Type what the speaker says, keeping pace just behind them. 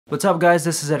What's up guys,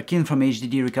 this is Erkin from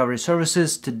HDD Recovery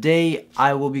Services. Today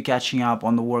I will be catching up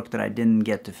on the work that I didn't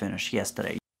get to finish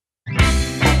yesterday.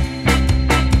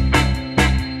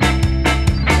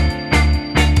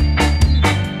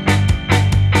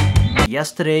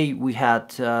 Yesterday we had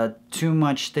too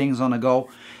much things on the go.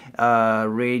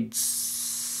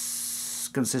 Raids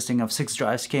consisting of 6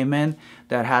 drives came in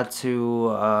that had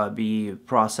to be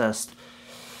processed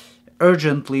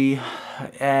urgently,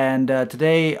 and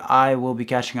today I will be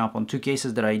catching up on 2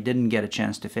 cases that I didn't get a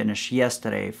chance to finish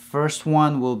yesterday. First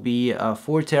one will be a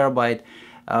 4 terabyte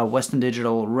Western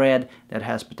Digital Red that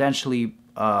has potentially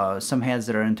some heads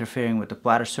that are interfering with the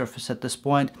platter surface at this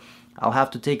point. I'll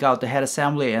have to take out the head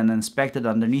assembly and inspect it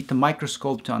underneath the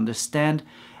microscope to understand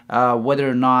whether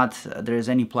or not there is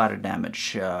any platter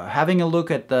damage. Having a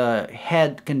look at the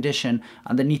head condition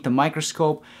underneath the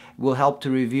microscope will help to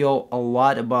reveal a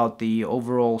lot about the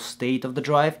overall state of the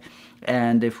drive,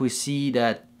 and if we see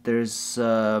that there's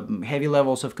heavy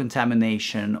levels of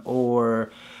contamination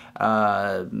or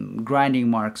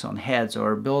grinding marks on heads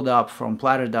or buildup from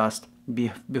platter dust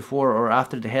before or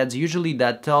after the heads, usually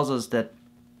that tells us that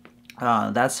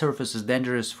that surface is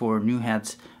dangerous for new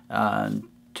heads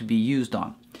to be used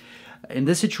on. In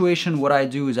this situation, what I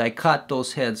do is I cut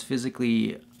those heads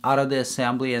physically out of the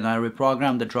assembly and I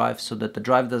reprogram the drive so that the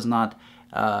drive does not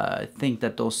think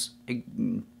that those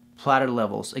platter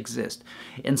levels exist.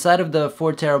 Inside of the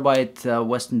 4 terabyte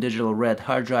Western Digital Red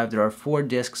hard drive, there are 4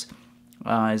 disks,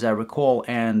 as I recall,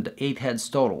 and 8 heads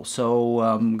total. So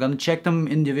I'm gonna check them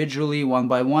individually one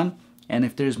by one, and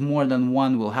if there's more than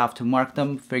one, we'll have to mark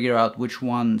them, figure out which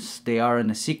ones they are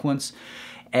in a sequence,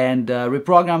 and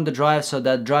reprogram the drive so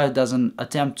that drive doesn't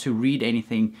attempt to read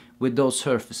anything with those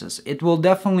surfaces. It will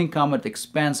definitely come at the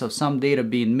expense of some data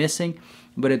being missing,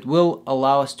 but it will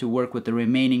allow us to work with the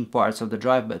remaining parts of the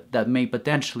drive that may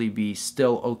potentially be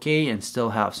still okay and still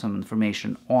have some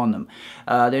information on them.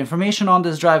 The information on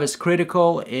this drive is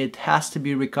critical. It has to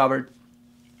be recovered,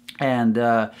 and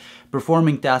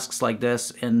performing tasks like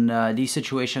this in these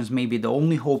situations may be the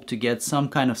only hope to get some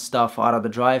kind of stuff out of the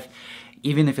drive,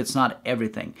 even if it's not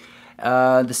everything.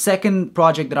 The second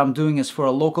project that I'm doing is for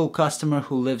a local customer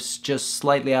who lives just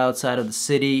slightly outside of the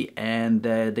city, and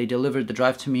they delivered the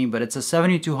drive to me, but it's a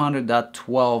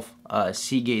 7200.12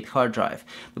 Seagate hard drive.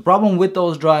 The problem with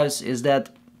those drives is that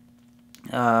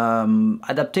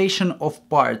adaptation of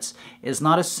parts is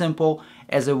not as simple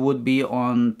as it would be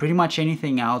on pretty much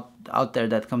anything out there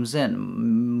that comes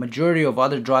in. Majority of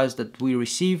other drives that we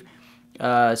receive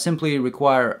simply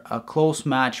require a close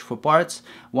match for parts.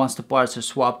 Once the parts are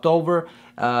swapped over,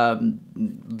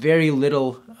 very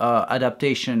little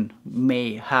adaptation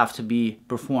may have to be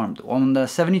performed. On the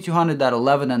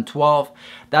 7200.11 and 12,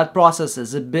 that process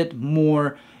is a bit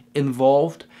more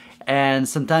involved, and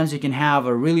sometimes you can have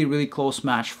a really close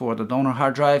match for the donor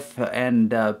hard drive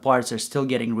and parts are still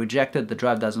getting rejected. The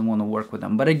drive doesn't want to work with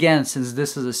them. But again, since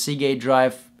this is a Seagate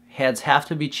drive, heads have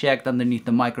to be checked underneath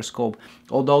the microscope.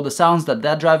 Although the sounds that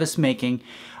that drive is making,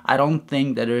 I don't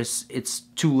think that it's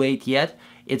too late yet.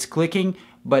 It's clicking,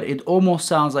 but it almost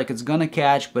sounds like it's gonna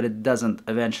catch, but it doesn't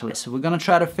eventually. So we're gonna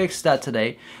try to fix that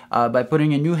today by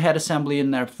putting a new head assembly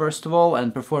in there first of all,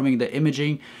 and performing the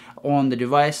imaging on the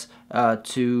device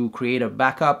to create a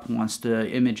backup. Once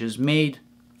the image is made,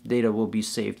 data will be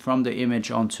saved from the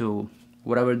image onto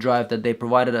whatever drive that they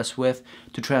provided us with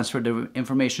to transfer the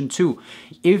information to.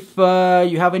 If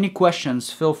you have any questions,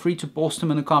 feel free to post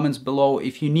them in the comments below.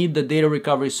 If you need the data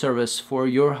recovery service for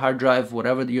your hard drive,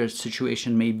 whatever your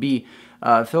situation may be,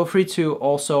 feel free to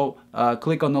also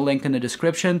click on the link in the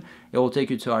description. It will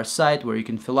take you to our site where you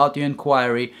can fill out your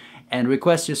inquiry and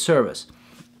request your service.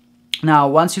 Now,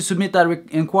 once you submit that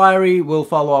inquiry, we'll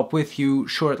follow up with you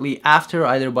shortly after,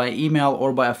 either by email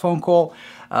or by a phone call.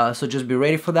 So just be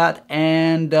ready for that,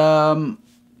 and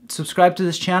subscribe to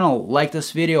this channel, like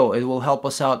this video. It will help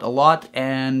us out a lot,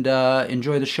 and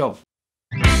enjoy the show.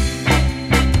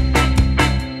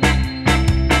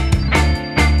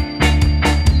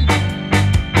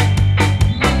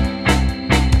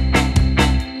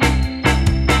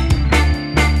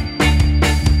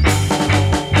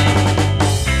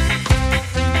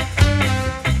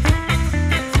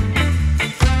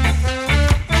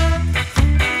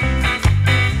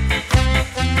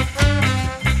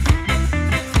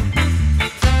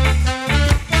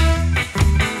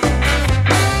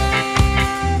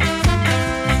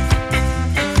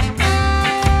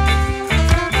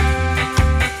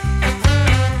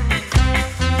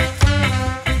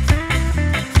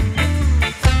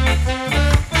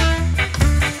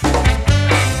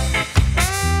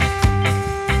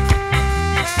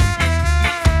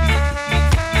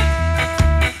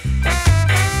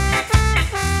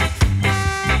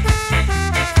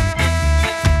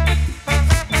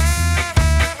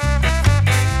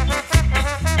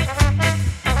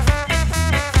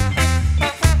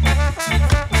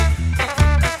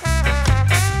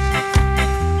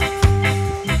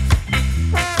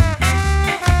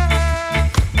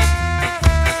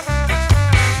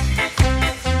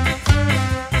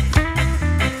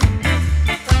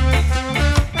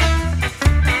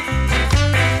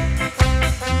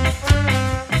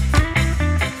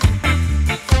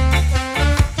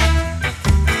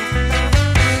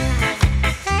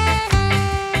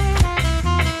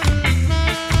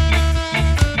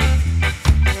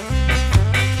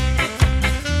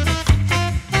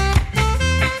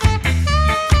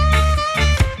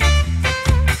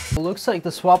 looks like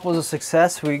the swap was a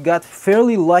success. We got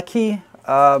fairly lucky.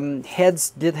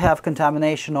 Heads did have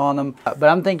contamination on them, but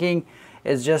I'm thinking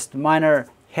it's just minor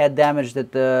head damage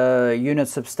that the unit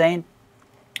sustained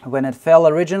when it fell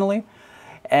originally.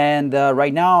 And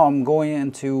right now I'm going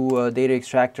into Data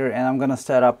Extractor and I'm gonna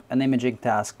set up an imaging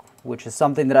task, which is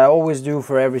something that I always do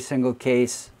for every single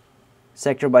case.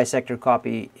 Sector by sector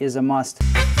copy is a must.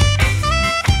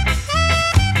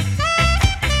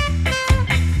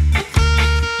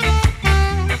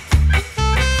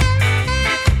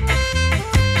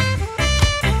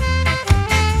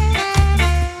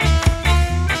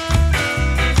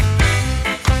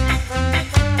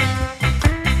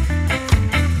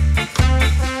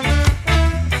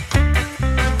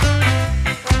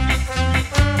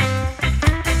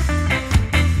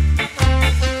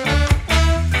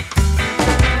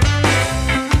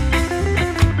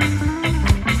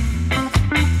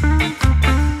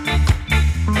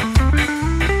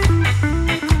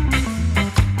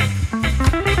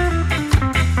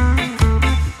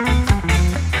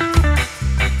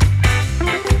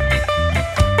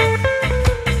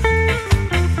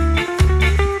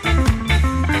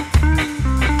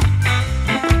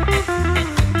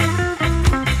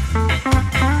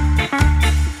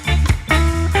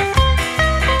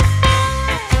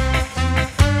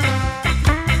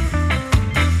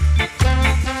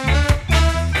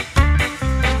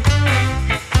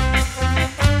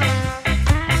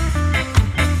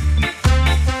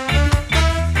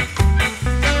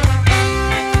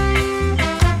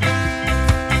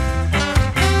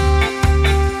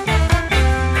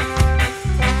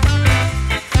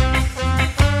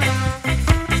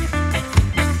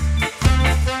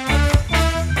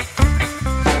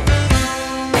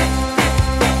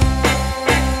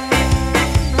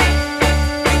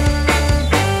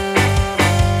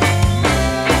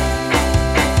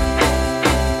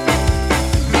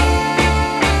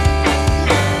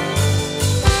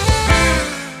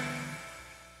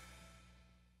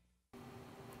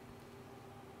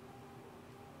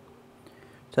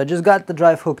 So I just got the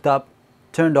drive hooked up,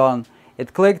 turned on.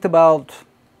 It clicked about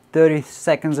 30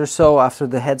 seconds or so after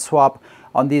the head swap.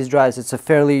 On these drives, it's a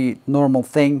fairly normal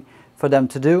thing for them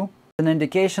to do. An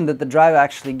indication that the drive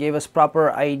actually gave us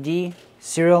proper ID,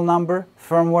 serial number,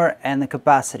 firmware, and the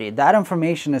capacity. That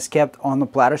information is kept on the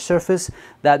platter surface.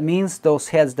 That means those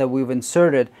heads that we've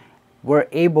inserted were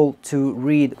able to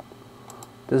read.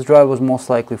 This drive was most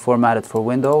likely formatted for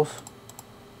Windows,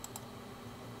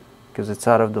 because it's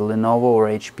out of the Lenovo or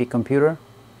HP computer.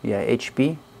 Yeah,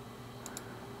 HP.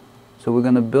 So we're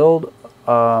gonna build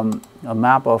a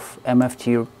map of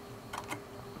MFT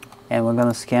and we're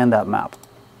gonna scan that map.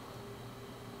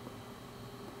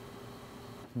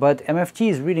 But MFT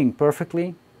is reading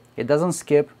perfectly. It doesn't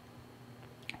skip.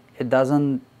 It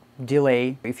doesn't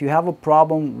delay. If you have a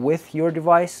problem with your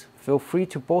device, feel free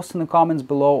to post in the comments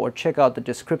below or check out the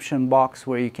description box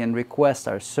where you can request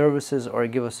our services or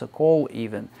give us a call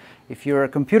even. If you're a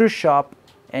computer shop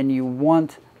and you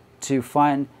want to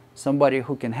find somebody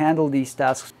who can handle these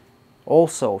tasks,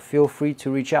 also feel free to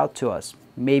reach out to us.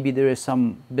 Maybe there is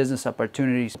some business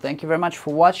opportunities. Thank you very much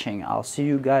for watching. I'll see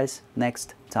you guys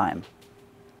next time.